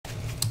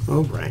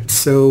All right.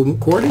 So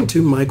according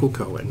to Michael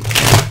Cohen,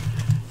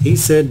 he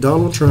said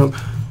Donald Trump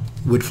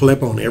would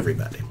flip on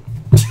everybody.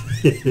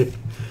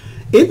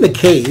 In the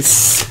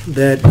case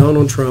that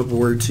Donald Trump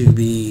were to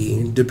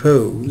be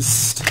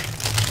deposed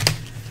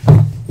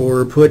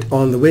or put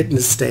on the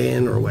witness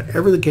stand or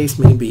whatever the case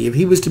may be, if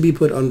he was to be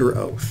put under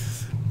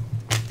oath,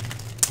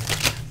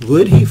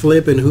 would he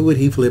flip, and who would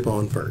he flip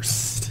on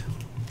first?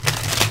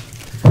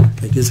 I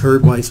think it's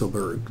Herb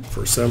Weisselberg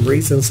for some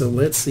reason, so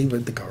let's see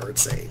what the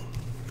cards say.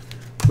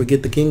 We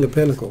get the King of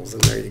Pentacles,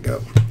 and there you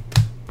go.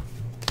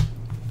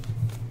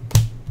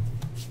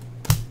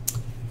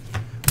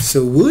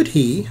 So would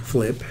he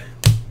flip,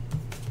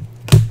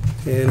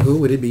 and who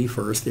would it be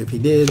first if he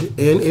did?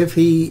 And if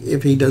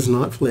he does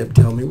not flip,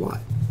 tell me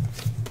why.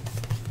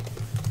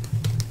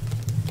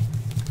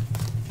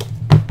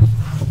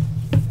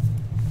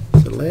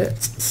 So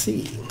let's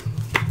see.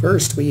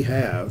 First we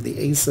have the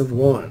Ace of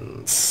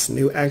Wands.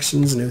 New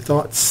actions, new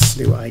thoughts,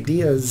 new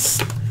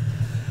ideas.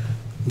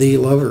 The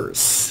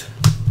Lovers.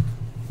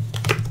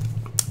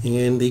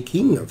 And the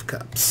King of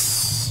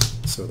Cups.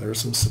 So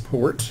there's some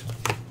support.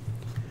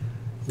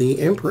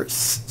 The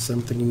Empress,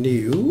 something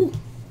new.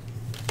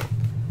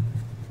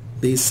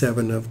 The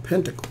Seven of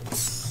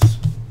Pentacles.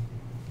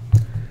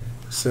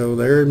 So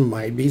there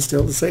might be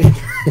still the same.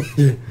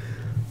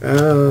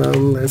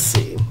 Let's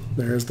see.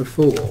 There's the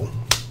Fool.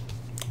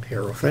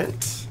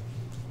 Hierophant.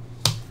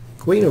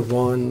 Queen of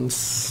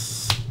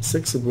Wands.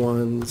 Six of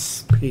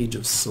Wands. Page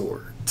of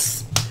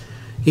Swords.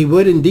 He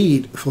would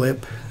indeed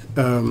flip.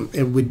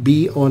 It would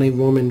be on a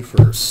woman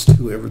first,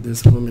 whoever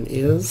this woman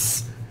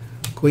is.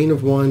 Queen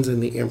of Wands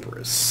and the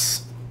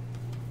Empress.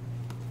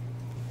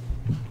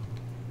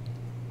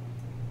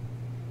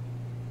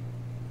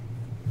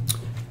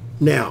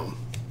 Now,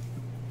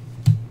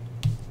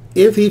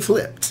 if he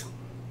flipped,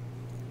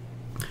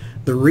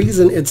 the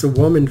reason it's a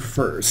woman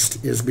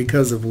first is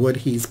because of what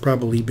he's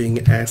probably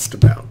being asked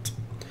about.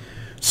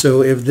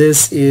 So if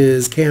this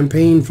is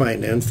campaign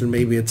finance, then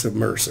maybe it's a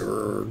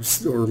Mercer,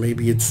 or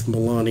maybe it's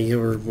Melania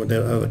or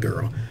that other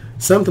girl.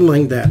 Something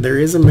like that. There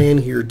is a man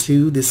here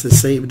too. This is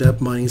saved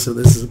up money, so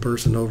this is a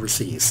person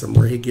overseas,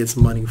 somewhere he gets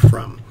money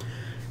from.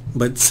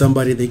 But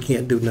somebody they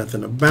can't do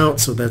nothing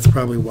about, so that's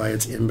probably why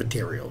it's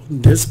immaterial.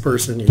 This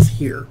person is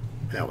here,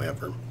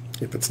 however.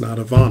 If it's not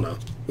Ivana,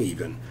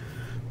 even.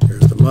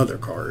 There's the Mother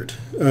card.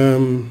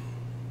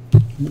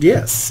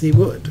 Yes, he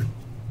would.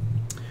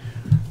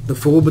 The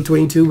Fool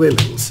between two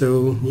women,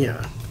 so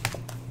yeah.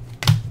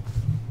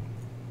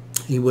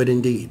 He would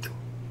indeed.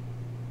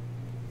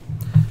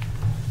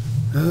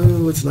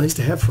 Oh, it's nice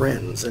to have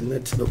friends, and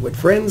with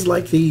friends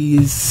like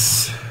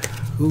these,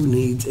 who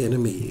needs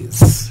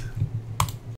enemies?